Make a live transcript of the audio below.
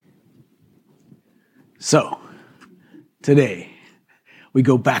So, today, we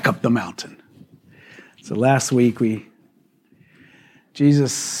go back up the mountain. So last week,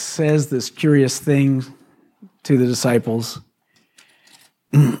 Jesus says this curious thing to the disciples.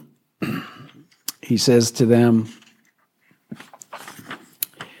 He says to them,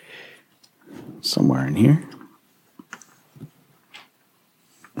 somewhere in here.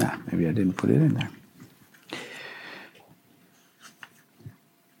 Maybe I didn't put it in there.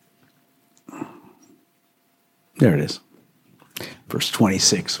 There it is. Verse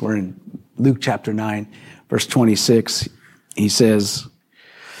 26. We're in Luke chapter 9, verse 26. He says,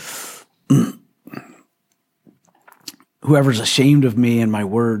 whoever's ashamed of me and my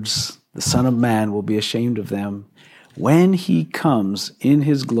words, the Son of Man will be ashamed of them when he comes in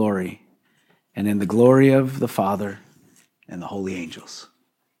his glory and in the glory of the Father and the holy angels.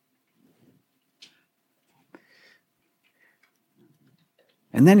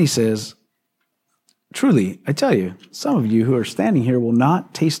 And then he says, truly, I tell you, some of you who are standing here will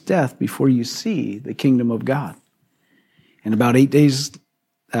not taste death before you see the kingdom of God. And about 8 days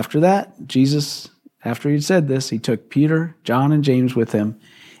after that, Jesus, after he'd said this, he took Peter, John, and James with him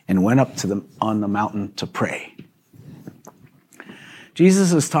and went up to them on the mountain to pray.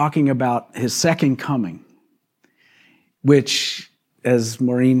 Jesus is talking about his second coming, which, as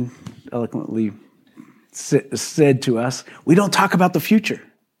Maureen eloquently said to us, we don't talk about the future.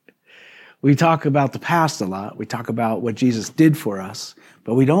 We talk about the past a lot. We talk about what Jesus did for us,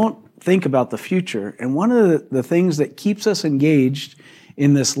 but we don't think about the future. And one of the things that keeps us engaged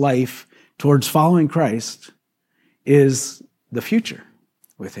in this life towards following Christ is the future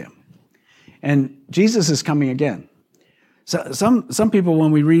with him. And Jesus is coming again. So some people,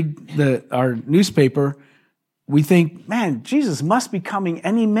 when we read our newspaper, we think, man, Jesus must be coming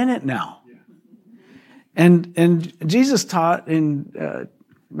any minute now. And Jesus taught in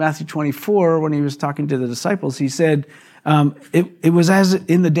Matthew 24, when he was talking to the disciples, he said, it was as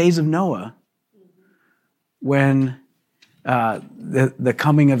in the days of Noah when the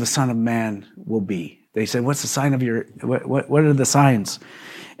coming of the Son of Man will be. They said, what's the sign of your, what are the signs?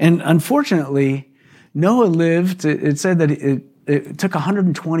 And unfortunately, Noah lived, it said that it took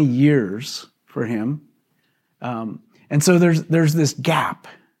 120 years for him. And so there's this gap.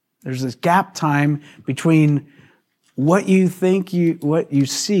 There's this gap time between what you think what you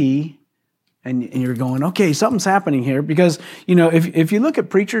see, and you're going, okay, something's happening here. Because, if you look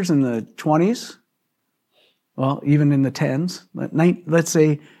at preachers in the 20s, well, even in the 10s, let's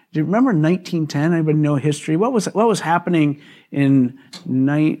say, do you remember 1910? Anybody know history? What was happening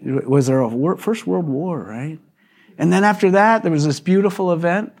was there a First World War, right? And then after that, there was this beautiful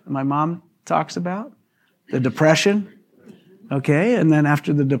event my mom talks about, the Depression. Okay, and then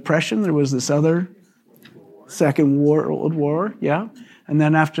after the Depression, there was this other Second World War, yeah. And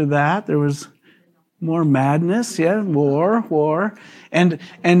then after that, there was more madness, yeah, war. And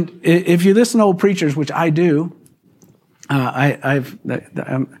if you listen to old preachers, which I do, I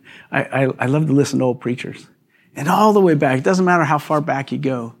love to listen to old preachers. And all the way back, it doesn't matter how far back you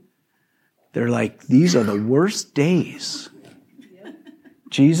go, they're like, these are the worst days.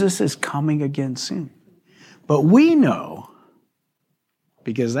 Jesus is coming again soon. But we know,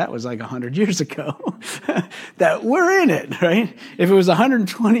 because that was like 100 years ago, that we're in it, right? If it was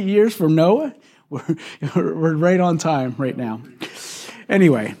 120 years from Noah, we're right on time right now.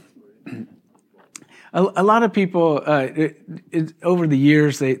 Anyway, a lot of people over the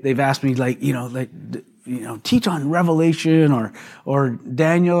years they've asked me teach on Revelation or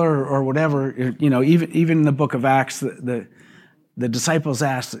Daniel or whatever. Even in the book of Acts, the disciples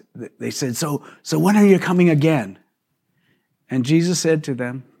asked. They said, "So when are you coming again?" And Jesus said to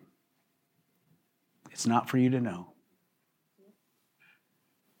them, it's not for you to know.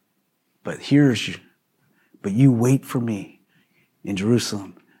 But you wait for me in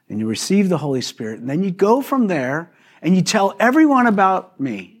Jerusalem, and you receive the Holy Spirit, and then you go from there, and you tell everyone about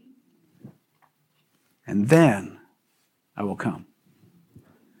me. And then I will come.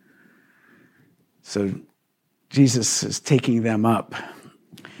 So Jesus is taking them up.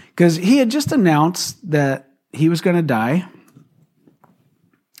 Because he had just announced that he was going to die.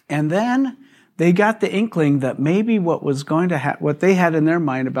 And then they got the inkling that maybe what was going to what they had in their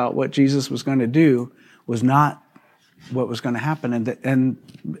mind about what Jesus was going to do was not what was going to happen. And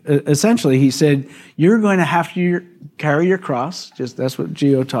essentially, he said, "You're going to have to carry your cross." That's what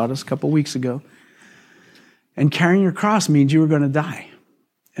Gio taught us a couple weeks ago. And carrying your cross means you were going to die.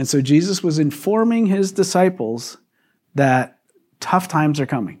 And so Jesus was informing his disciples that tough times are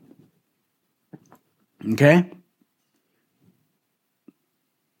coming. Okay?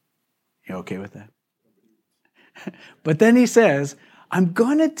 You okay with that? But then he says, I'm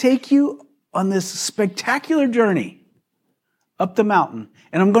going to take you on this spectacular journey up the mountain.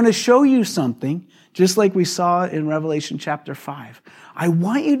 And I'm going to show you something, just like we saw in Revelation chapter 5. I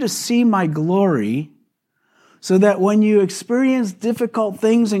want you to see my glory so that when you experience difficult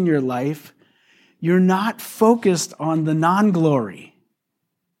things in your life, you're not focused on the non-glory.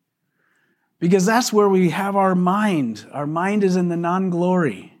 Because that's where we have our mind. Our mind is in the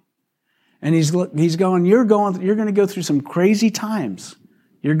non-glory. And he's going, you're going to go through some crazy times.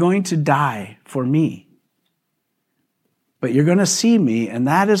 You're going to die for me. But you're going to see me, and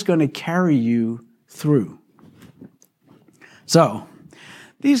that is going to carry you through. So,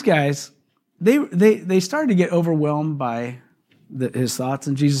 these guys, they started to get overwhelmed by his thoughts,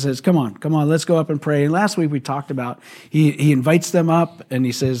 and Jesus says, come on, let's go up and pray. And last week we talked about, he invites them up, and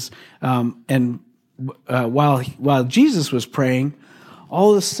he says, while Jesus was praying,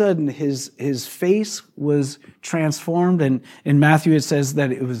 all of a sudden his face was transformed, and in Matthew it says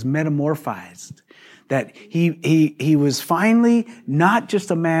that it was metamorphized, that he was finally not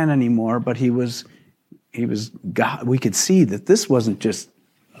just a man anymore, but he was God. We could see that this wasn't just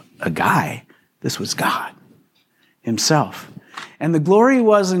a guy, this was God himself. And the glory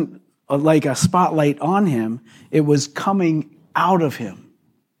wasn't like a spotlight on him, it was coming out of him.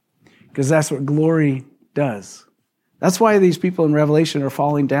 Because that's what glory does. That's why these people in Revelation are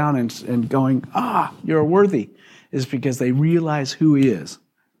falling down and going, you're worthy, is because they realize who he is.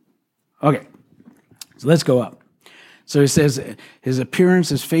 Okay, so let's go up. So he says his appearance,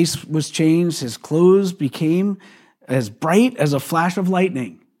 his face was changed, his clothes became as bright as a flash of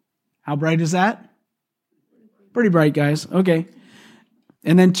lightning. How bright is that? Pretty bright, guys. Okay.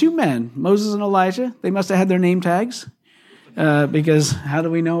 And then two men, Moses and Elijah, they must have had their name tags. Because how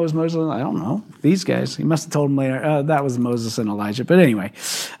do we know it was Moses? I don't know. These guys, he must have told them later, that was Moses and Elijah. But anyway,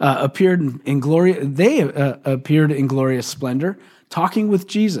 appeared in glory. They appeared in glorious splendor, talking with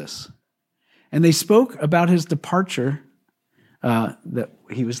Jesus. And they spoke about his departure, that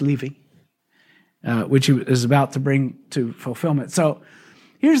he was leaving, which he was about to bring to fulfillment. So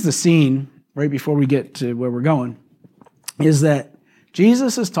here's the scene right before we get to where we're going, is that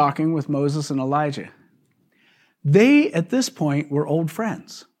Jesus is talking with Moses and Elijah. They, at this point, were old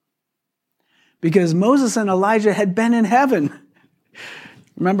friends because Moses and Elijah had been in heaven.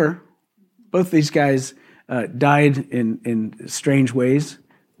 Remember, both these guys died in strange ways.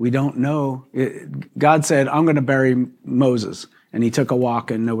 We don't know. God said, I'm going to bury Moses. And he took a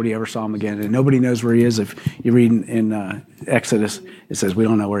walk and nobody ever saw him again. And nobody knows where he is. If you read in Exodus, it says, we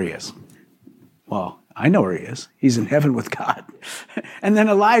don't know where he is. Well, I know where he is. He's in heaven with God. And then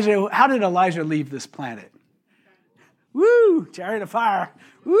Elijah, how did Elijah leave this planet? Woo! Chariot of fire.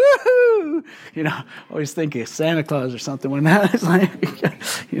 Woo! You know, always think of Santa Claus or something when that is like,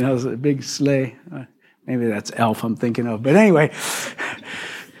 it's a big sleigh. Maybe that's Elf I'm thinking of. But anyway,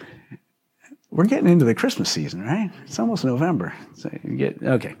 we're getting into the Christmas season, right? It's almost November.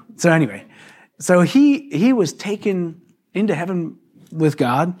 So anyway, so he was taken into heaven with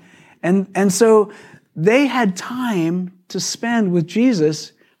God. And so they had time to spend with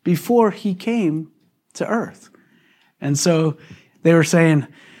Jesus before he came to earth. And so they were saying,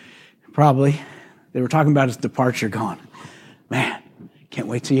 they were talking about his departure, going, man, can't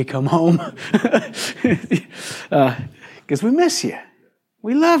wait till you come home. Because we miss you.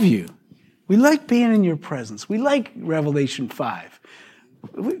 We love you. We like being in your presence. We like Revelation 5.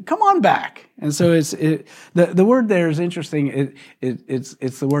 Come on back. And so the word there is interesting.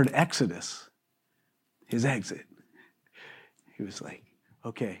 It's the word exodus, his exit. He was like,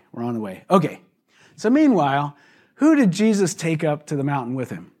 okay, we're on the way. Okay. So meanwhile, who did Jesus take up to the mountain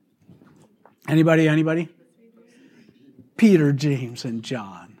with him? Anybody? Peter, James, and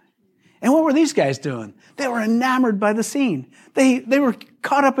John. And what were these guys doing? They were enamored by the scene. They were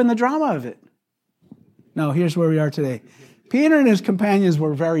caught up in the drama of it. No, here's where we are today. Peter and his companions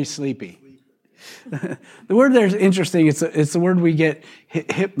were very sleepy. The word there is interesting. It's the word we get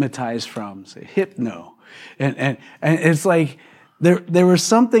hypnotized from. Say, hypno. And it's like there was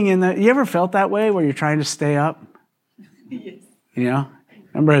something in that. You ever felt that way where you're trying to stay up? Yes.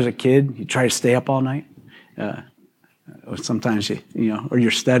 Remember as a kid, you try to stay up all night? Or sometimes or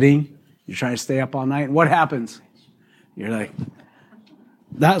you're studying, you're trying to stay up all night. And what happens? You're like,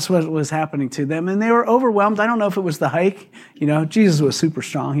 that's what was happening to them. And they were overwhelmed. I don't know if it was the hike. Jesus was super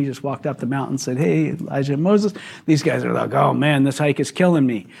strong. He just walked up the mountain and said, hey, Elijah and Moses. These guys are like, oh man, this hike is killing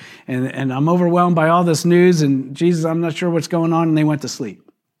me. And I'm overwhelmed by all this news. And Jesus, I'm not sure what's going on. And they went to sleep.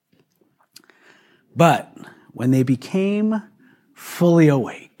 But when they became fully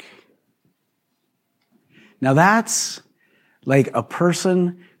awake. Now that's like a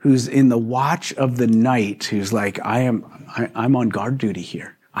person who's in the watch of the night, who's like, I'm on guard duty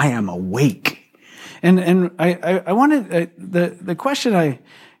here. I am awake. And I wanted, the question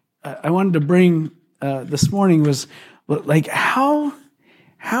I wanted to bring this morning was, like, how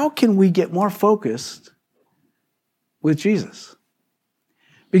can we get more focused with Jesus?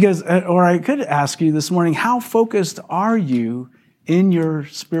 Because, or I could ask you this morning, how focused are you in your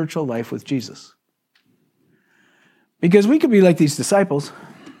spiritual life with Jesus? Because we could be like these disciples.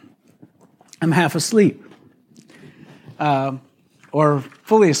 I'm half asleep, or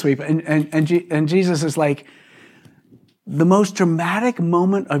fully asleep, and Jesus is like, the most dramatic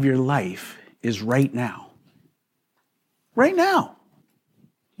moment of your life is right now. Right now.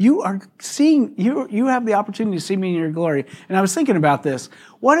 You are seeing, you have the opportunity to see me in your glory. And I was thinking about this.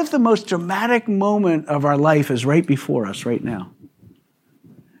 What if the most dramatic moment of our life is right before us right now?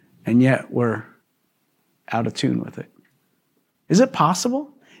 And yet we're out of tune with it. Is it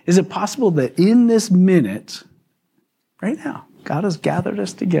possible? Is it possible that in this minute, right now, God has gathered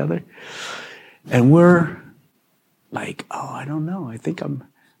us together and we're like, oh, I don't know. I think I'm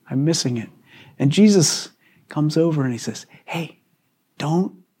missing it. And Jesus comes over and he says, hey,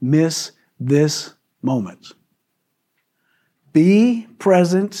 don't miss this moment. Be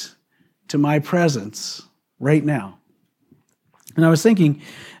present to my presence right now. And I was thinking,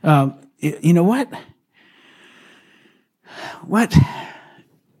 you know what? What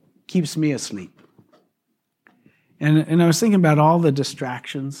keeps me asleep? And I was thinking about all the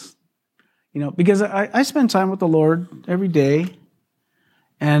distractions, because I spend time with the Lord every day,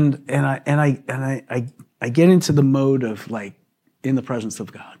 and I get into the mode of like in the presence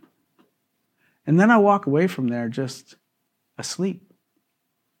of God. And then I walk away from there just asleep.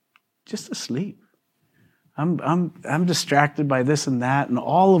 Just asleep. I'm distracted by this and that, and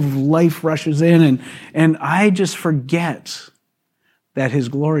all of life rushes in, and I just forget that his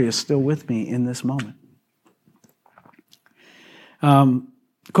glory is still with me in this moment.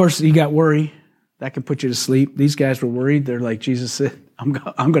 Of course, you got worry. That can put you to sleep. These guys were worried. They're like, Jesus said, I'm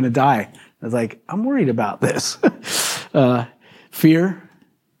going to die. I was like, I'm worried about this. Fear.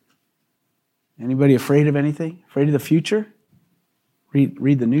 Anybody afraid of anything? Afraid of the future?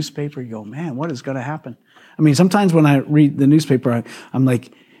 Read the newspaper. You go, man, what is going to happen? I mean, sometimes when I read the newspaper, I'm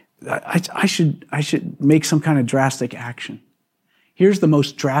like, I should make some kind of drastic action. Here's the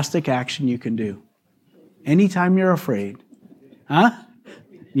most drastic action you can do. Anytime you're afraid,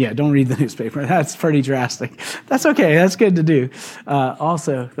 yeah, don't read the newspaper. That's pretty drastic. That's okay. That's good to do.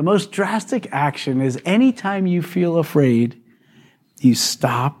 Also, the most drastic action is anytime you feel afraid, you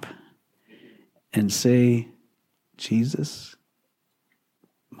stop and say, Jesus,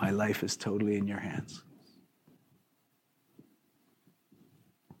 my life is totally in your hands.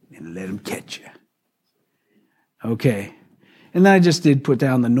 And let him catch you. Okay. And then I just did put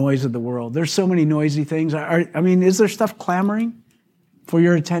down the noise of the world. There's so many noisy things. Is there stuff clamoring for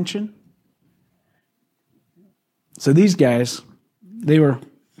your attention? So these guys, they were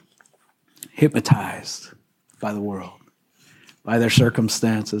hypnotized by the world, by their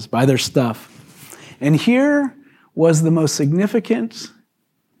circumstances, by their stuff. And here was the most significant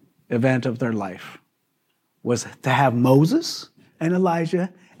event of their life, was to have Moses and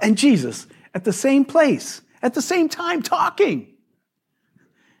Elijah and Jesus at the same place, at the same time talking.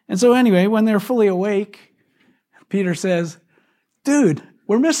 And so anyway, when they're fully awake, Peter says, dude,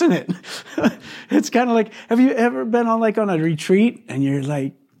 we're missing it. It's kind of like, have you ever been on a retreat and you're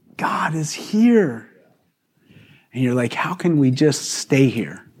like, God is here. And you're like, how can we just stay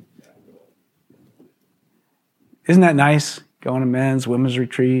here? Isn't that nice? Going to men's, women's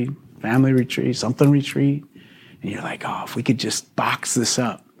retreat, family retreat, something retreat. And you're like, oh, if we could just box this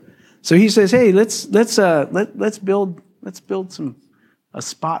up. So he says, hey, let's build a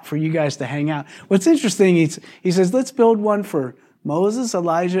spot for you guys to hang out. What's interesting, he says, let's build one for Moses,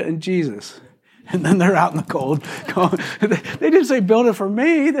 Elijah, and Jesus. And then they're out in the cold. They didn't say build it for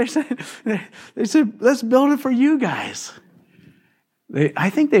me. They said let's build it for you guys. I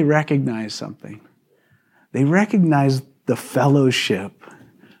think they recognize something. They recognize the fellowship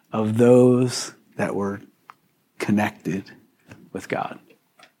of those that were connected with God.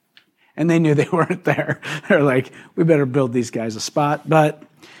 And they knew they weren't there. They're like, we better build these guys a spot. But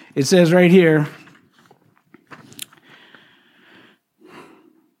it says right here,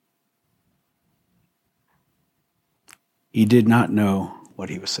 he did not know what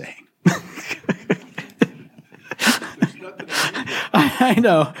he was saying. I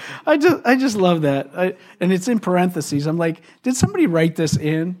know. I just love that. And it's in parentheses. I'm like, did somebody write this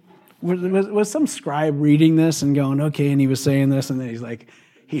in? Was some scribe reading this and going, okay, and he was saying this, and then he's like,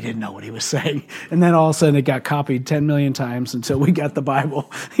 he didn't know what he was saying. And then all of a sudden it got copied 10 million times until we got the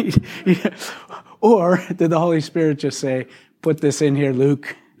Bible. Or did the Holy Spirit just say, put this in here,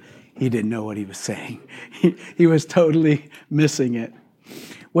 Luke, he didn't know what he was saying. He was totally missing it.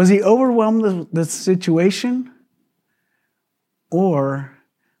 Was he overwhelmed with the situation? Or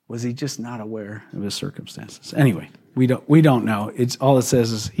was he just not aware of his circumstances? Anyway, we don't know. It's all it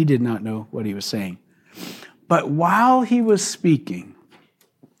says is he did not know what he was saying. But while he was speaking,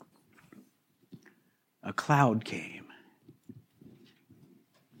 a cloud came.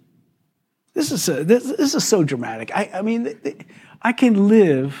 This is so dramatic. I mean, I can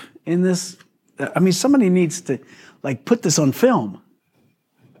live in this. I mean, somebody needs to put this on film.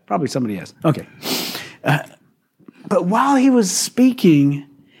 Probably somebody has. Okay. But while he was speaking,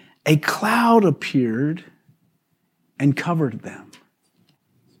 a cloud appeared and covered them.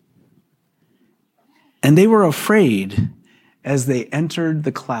 And they were afraid as they entered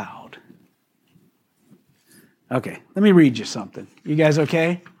the cloud. Okay, let me read you something. You guys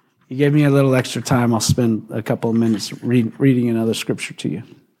okay? You gave me a little extra time. I'll spend a couple of minutes reading another scripture to you.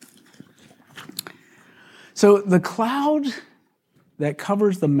 So the cloud that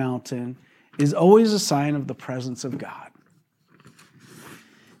covers the mountain is always a sign of the presence of God.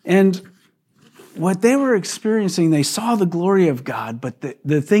 And what they were experiencing, they saw the glory of God, but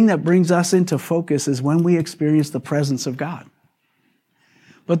the thing that brings us into focus is when we experience the presence of God.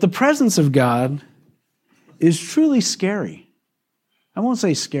 But the presence of God is truly scary. I won't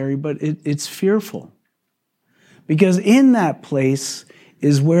say scary, but it's fearful. Because in that place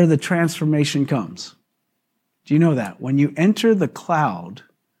is where the transformation comes. Do you know that? When you enter the cloud,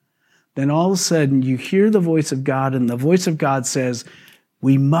 then all of a sudden you hear the voice of God, and the voice of God says,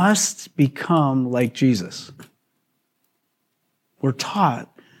 we must become like Jesus. We're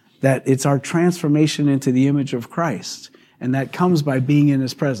taught that it's our transformation into the image of Christ, and that comes by being in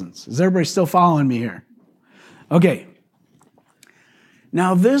his presence. Is everybody still following me here? Okay.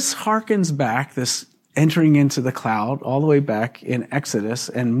 Now this harkens back, this entering into the cloud, all the way back in Exodus,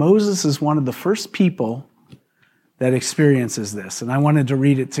 and Moses is one of the first people that experiences this. And I wanted to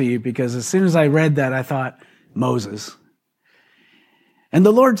read it to you because as soon as I read that, I thought, Moses. And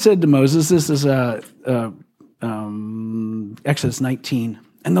the Lord said to Moses, this is Exodus 19,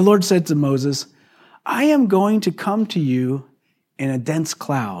 and the Lord said to Moses, I am going to come to you in a dense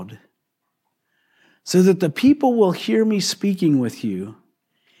cloud, so that the people will hear me speaking with you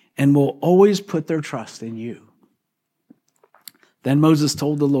and will always put their trust in you. Then Moses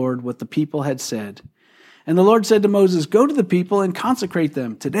told the Lord what the people had said. And the Lord said to Moses, go to the people and consecrate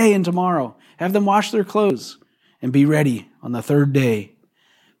them today and tomorrow. Have them wash their clothes and be ready on the third day.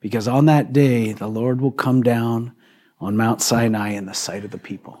 Because on that day, the Lord will come down on Mount Sinai in the sight of the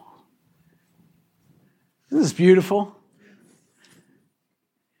people. Isn't this beautiful?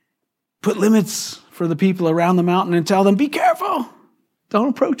 Put limits for the people around the mountain and tell them, be careful. Don't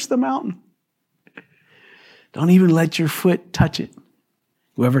approach the mountain. Don't even let your foot touch it.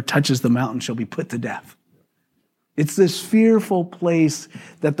 Whoever touches the mountain shall be put to death. It's this fearful place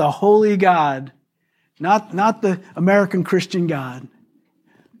that the holy God, not the American Christian God,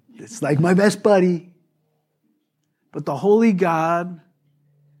 it's like my best buddy, but the holy God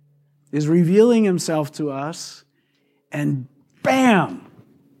is revealing himself to us, and bam,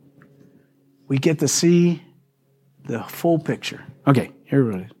 we get to see the full picture. Okay,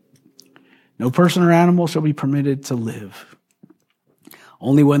 here it is. No person or animal shall be permitted to live.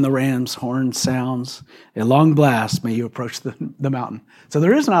 Only when the ram's horn sounds a long blast may you approach the mountain. So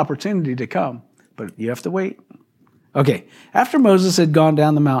there is an opportunity to come, but you have to wait. Okay, after Moses had gone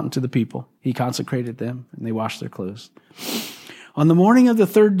down the mountain to the people, he consecrated them and they washed their clothes. On the morning of the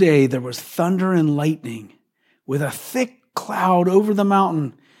third day, there was thunder and lightning with a thick cloud over the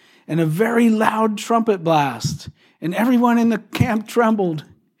mountain and a very loud trumpet blast, and everyone in the camp trembled.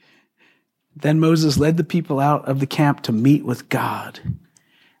 Then Moses led the people out of the camp to meet with God,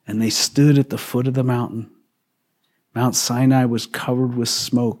 and they stood at the foot of the mountain. Mount Sinai was covered with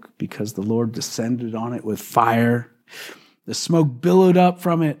smoke because the Lord descended on it with fire. The smoke billowed up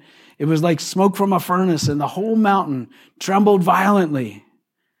from it. It was like smoke from a furnace, and the whole mountain trembled violently.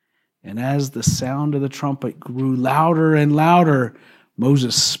 And as the sound of the trumpet grew louder and louder,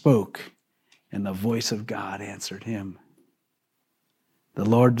 Moses spoke, and the voice of God answered him. The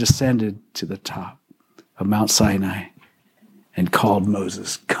Lord descended to the top of Mount Sinai and called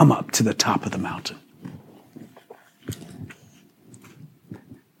Moses, come up to the top of the mountain.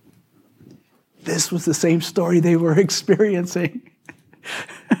 This was the same story they were experiencing.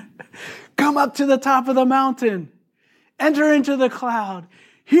 Come up to the top of the mountain. Enter into the cloud.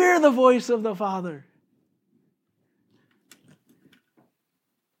 Hear the voice of the Father.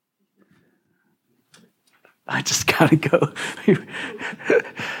 I just gotta go.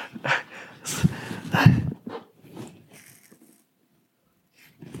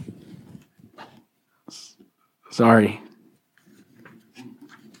 Sorry.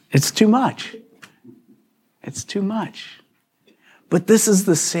 It's too much. It's too much. But this is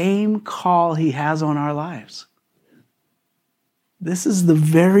the same call he has on our lives. This is the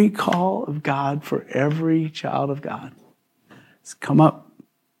very call of God for every child of God. It's come up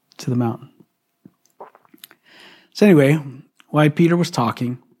to the mountain. So anyway, while Peter was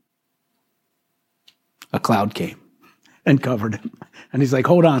talking, a cloud came and covered him. And he's like,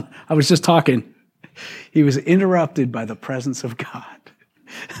 hold on, I was just talking. He was interrupted by the presence of God.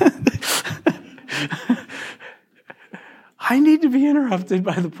 I need to be interrupted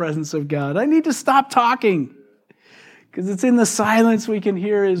by the presence of God. I need to stop talking because it's in the silence we can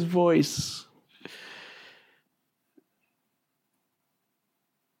hear his voice.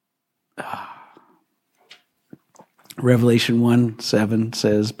 Revelation 1:7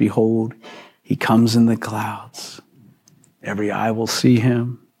 says, behold, he comes in the clouds. Every eye will see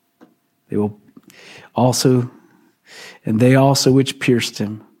him. They also which pierced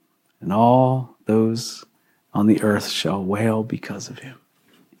him, and all those on the earth shall wail because of him.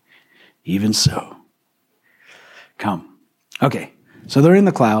 Even so. Come. Okay, so they're in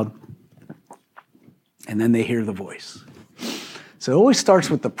the cloud, and then they hear the voice. So it always starts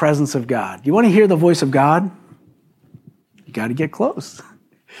with the presence of God. You want to hear the voice of God? You got to get close.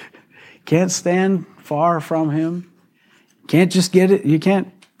 Can't stand far from him. Can't just get it. You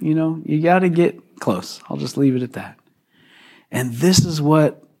can't, you got to get close. I'll just leave it at that. And this is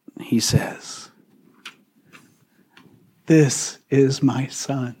what he says. This is my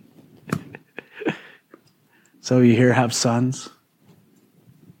son. So you here have sons?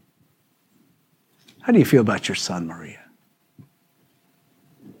 How do you feel about your son, Maria?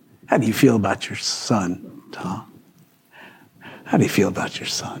 How do you feel about your son, Tom? How do you feel about your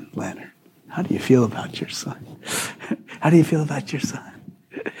son, Leonard? How do you feel about your son? How do you feel about your son?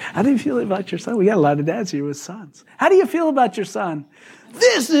 How do you feel about your son? We got a lot of dads here with sons. How do you feel about your son?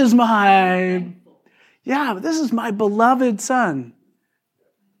 This is my beloved son.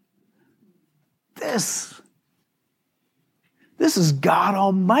 This is God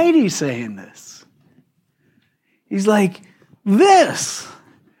Almighty saying this. He's like, this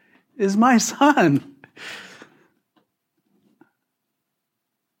is my son.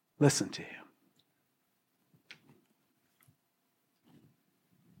 Listen to him.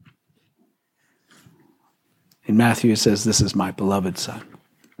 In Matthew, it says, this is my beloved son,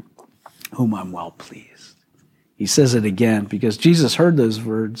 whom I'm well pleased. He says it again because Jesus heard those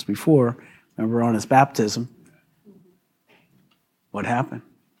words before. Remember on his baptism. What happened?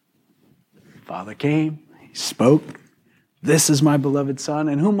 Father came, he spoke. This is my beloved son,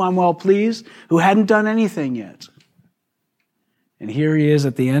 in whom I'm well pleased, who hadn't done anything yet. And here he is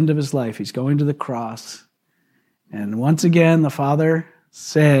at the end of his life. He's going to the cross. And once again, the Father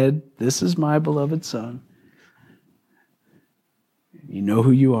said, this is my beloved son. You know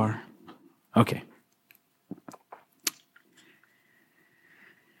who you are. Okay.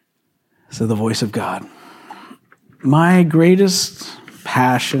 So the voice of God. My greatest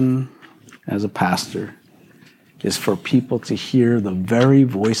passion as a pastor is for people to hear the very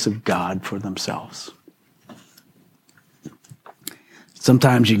voice of God for themselves.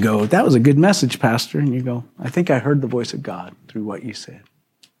 Sometimes you go, that was a good message, Pastor. And you go, I think I heard the voice of God through what you said.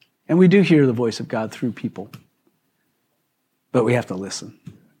 And we do hear the voice of God through people. But we have to listen.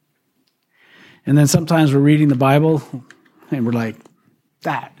 And then sometimes we're reading the Bible and we're like,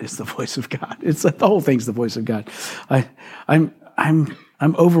 that is the voice of God. It's like the whole thing's the voice of God. I'm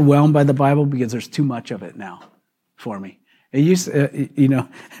overwhelmed by the Bible because there's too much of it now for me. It used to,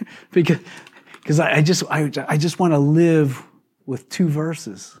 because I just want to live with 2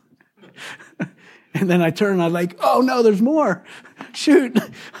 verses. And then I turn and I'm like, oh no, there's more. Shoot,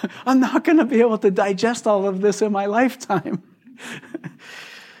 I'm not going to be able to digest all of this in my lifetime.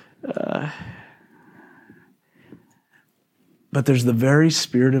 But there's the very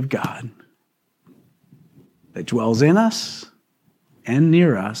Spirit of God that dwells in us and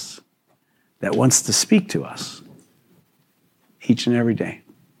near us that wants to speak to us each and every day.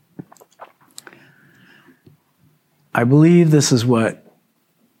 I believe this is what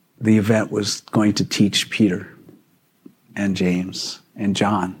the event was going to teach Peter and James and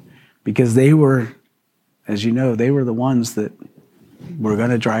John, because they were, as you know, they were the ones that were going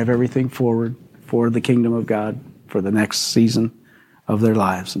to drive everything forward for the kingdom of God for the next season of their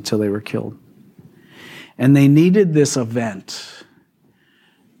lives until they were killed. And they needed this event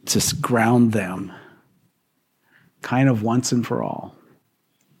to ground them kind of once and for all.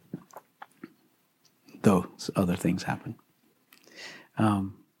 Though other things happened.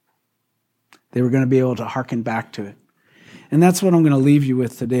 They were going to be able to hearken back to it. And that's what I'm going to leave you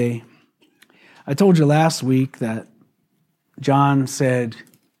with today. I told you last week that John said,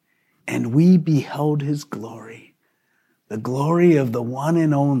 and we beheld his glory, the glory of the one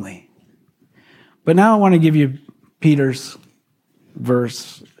and only. But now I want to give you Peter's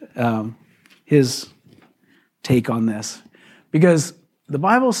verse, his take on this. Because the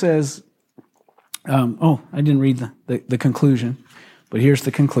Bible says, I didn't read the conclusion, but here's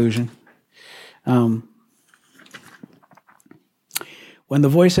the conclusion. When the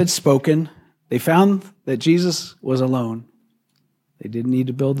voice had spoken, they found that Jesus was alone. They didn't need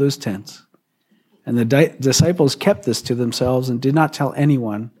to build those tents. And the disciples kept this to themselves and did not tell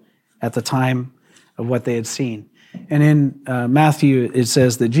anyone at the time of what they had seen. And in Matthew, it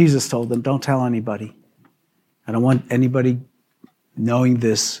says that Jesus told them, don't tell anybody. I don't want anybody knowing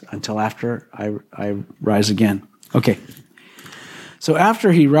this until after I rise again. Okay. So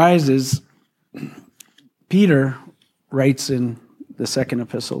after he rises, Peter writes in the second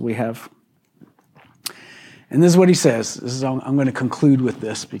epistle we have. And this is what he says. I'm going to conclude with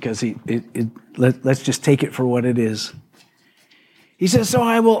this because let's just take it for what it is. He says, so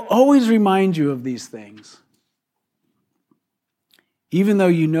I will always remind you of these things, even though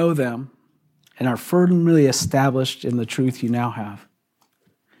you know them and are firmly established in the truth you now have.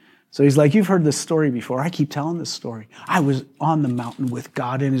 So he's like, you've heard this story before. I keep telling this story. I was on the mountain with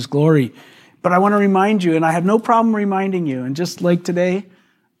God in his glory. But I want to remind you, and I have no problem reminding you. And just like today,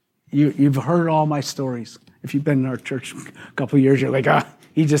 you've heard all my stories. If you've been in our church a couple of years, you're like,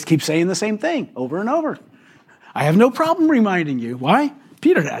 he just keeps saying the same thing over and over. I have no problem reminding you. Why?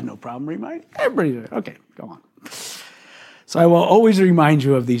 Peter had no problem reminding. Everybody did. Okay, go on. So I will always remind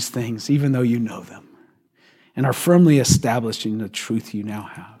you of these things, even though you know them, and are firmly established in the truth you now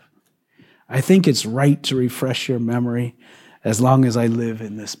have. I think it's right to refresh your memory as long as I live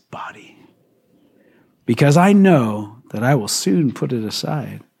in this body, because I know that I will soon put it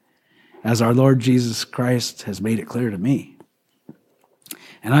aside, as our Lord Jesus Christ has made it clear to me.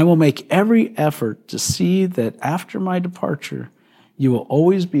 And I will make every effort to see that after my departure, you will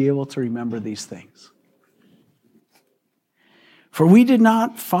always be able to remember these things. For we did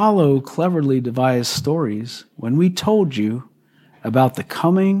not follow cleverly devised stories when we told you about the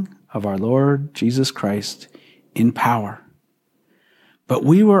coming of our Lord Jesus Christ in power, but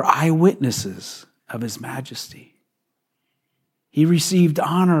we were eyewitnesses of his majesty. He received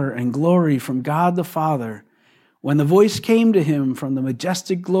honor and glory from God the Father when the voice came to him from the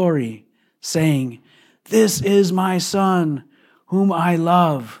majestic glory, saying, "This is my Son, whom I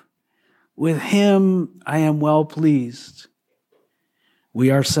love. With him I am well pleased."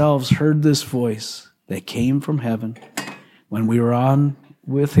 We ourselves heard this voice that came from heaven when we were on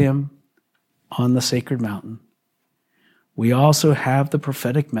with him on the sacred mountain. We also have the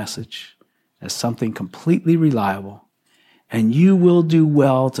prophetic message as something completely reliable, and you will do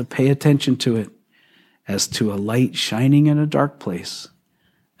well to pay attention to it as to a light shining in a dark place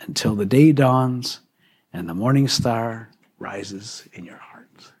until the day dawns and the morning star rises in your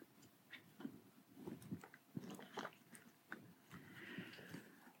heart.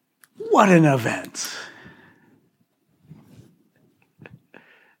 What an event.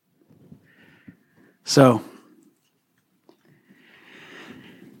 So,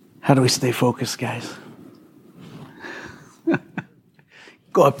 how do we stay focused, guys?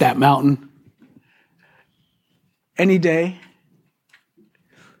 Go up that mountain any day.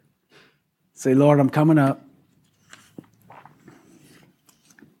 Say, Lord, I'm coming up.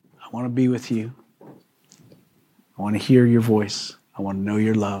 I want to be with you. I want to hear your voice. I want to know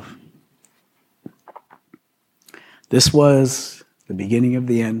your love. This was the beginning of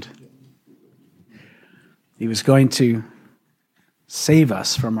the end. He was going to save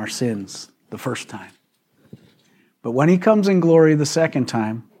us from our sins the first time. But when he comes in glory the second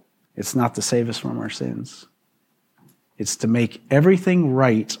time, it's not to save us from our sins. It's to make everything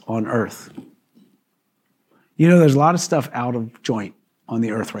right on earth. You know, there's a lot of stuff out of joint on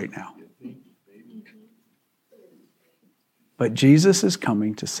the earth right now. But Jesus is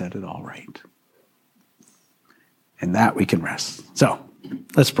coming to set it all right. And that we can rest. So,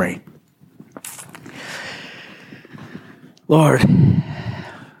 let's pray. Lord,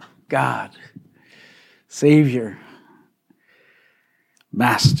 God, Savior,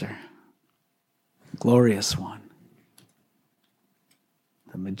 Master, glorious one,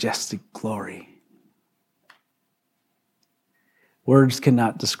 the majestic glory. Words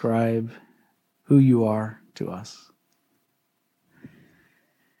cannot describe who you are to us.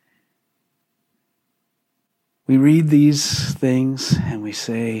 We read these things and we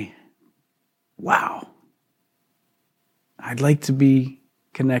say, wow, I'd like to be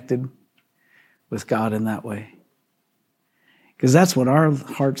connected with God in that way. Because that's what our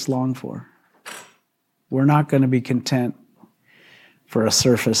hearts long for. We're not going to be content for a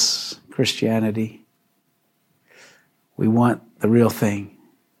surface Christianity. We want the real thing.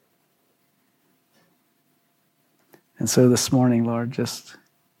 And so this morning, Lord, just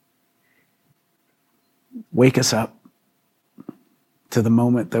wake us up to the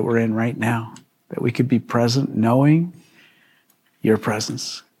moment that we're in right now, that we could be present knowing your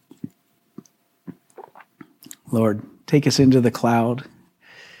presence. Lord, take us into the cloud,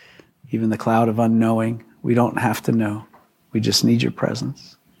 even the cloud of unknowing. We don't have to know. We just need your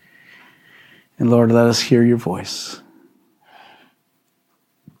presence. And Lord, let us hear your voice.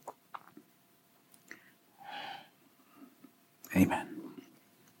 Amen.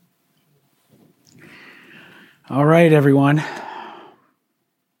 All right, everyone.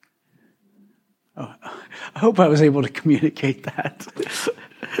 Oh, I hope I was able to communicate that.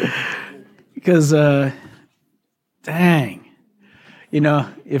 Because, dang,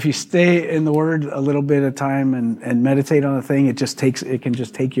 if you stay in the Word a little bit of time and meditate on a thing, it can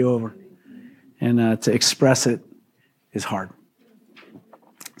just take you over. And to express it is hard.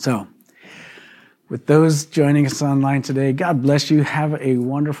 So, with those joining us online today, God bless you. Have a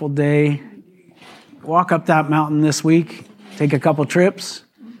wonderful day. Walk up that mountain this week. Take a couple trips.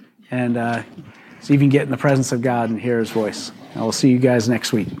 And see if you can get in the presence of God and hear His voice. I will see you guys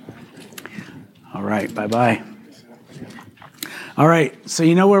next week. All right. Bye-bye. All right. So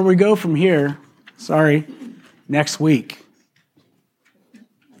you know where we go from here. Sorry. Next week.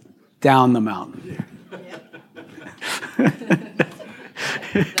 Down the mountain.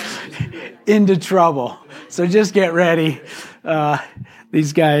 Into trouble. So just get ready.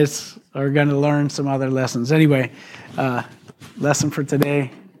 These guys are going to learn some other lessons. Anyway, lesson for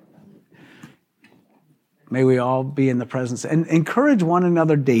today. May we all be in the presence and encourage one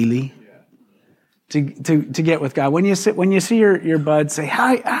another daily to get with God. When you see your bud, say,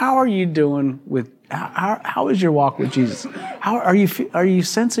 how are you doing with? How is your walk with Jesus? How are you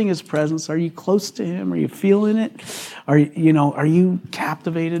sensing His presence? Are you close to Him? Are you feeling it? Are you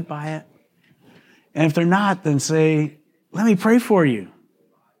captivated by it? And if they're not, then say, let me pray for you.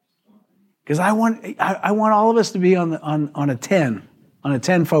 Because I want all of us to be on a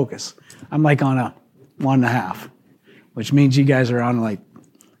 10 focus. I'm like on a 1.5, which means you guys are on like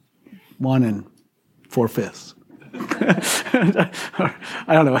 1 4/5.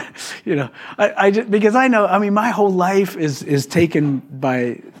 I don't know, I just, because I know, my whole life is taken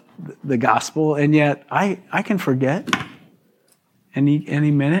by the gospel, and yet I can forget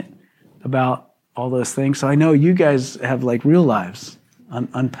any minute about all those things. So I know you guys have like real lives,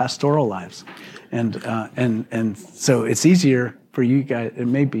 unpastoral lives, and so it's easier for you guys. It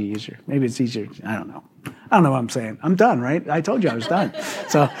may be easier. Maybe it's easier. I don't know what I'm saying. I'm done, right? I told you I was done.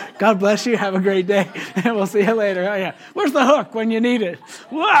 So God bless you. Have a great day. And we'll see you later. Oh, yeah. Where's the hook when you need it?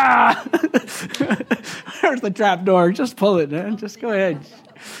 Wah! Where's the trap door? Just pull it, man. Just go ahead.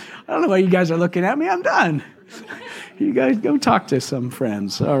 I don't know why you guys are looking at me. I'm done. You guys go talk to some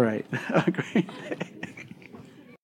friends. All right. Have a great day.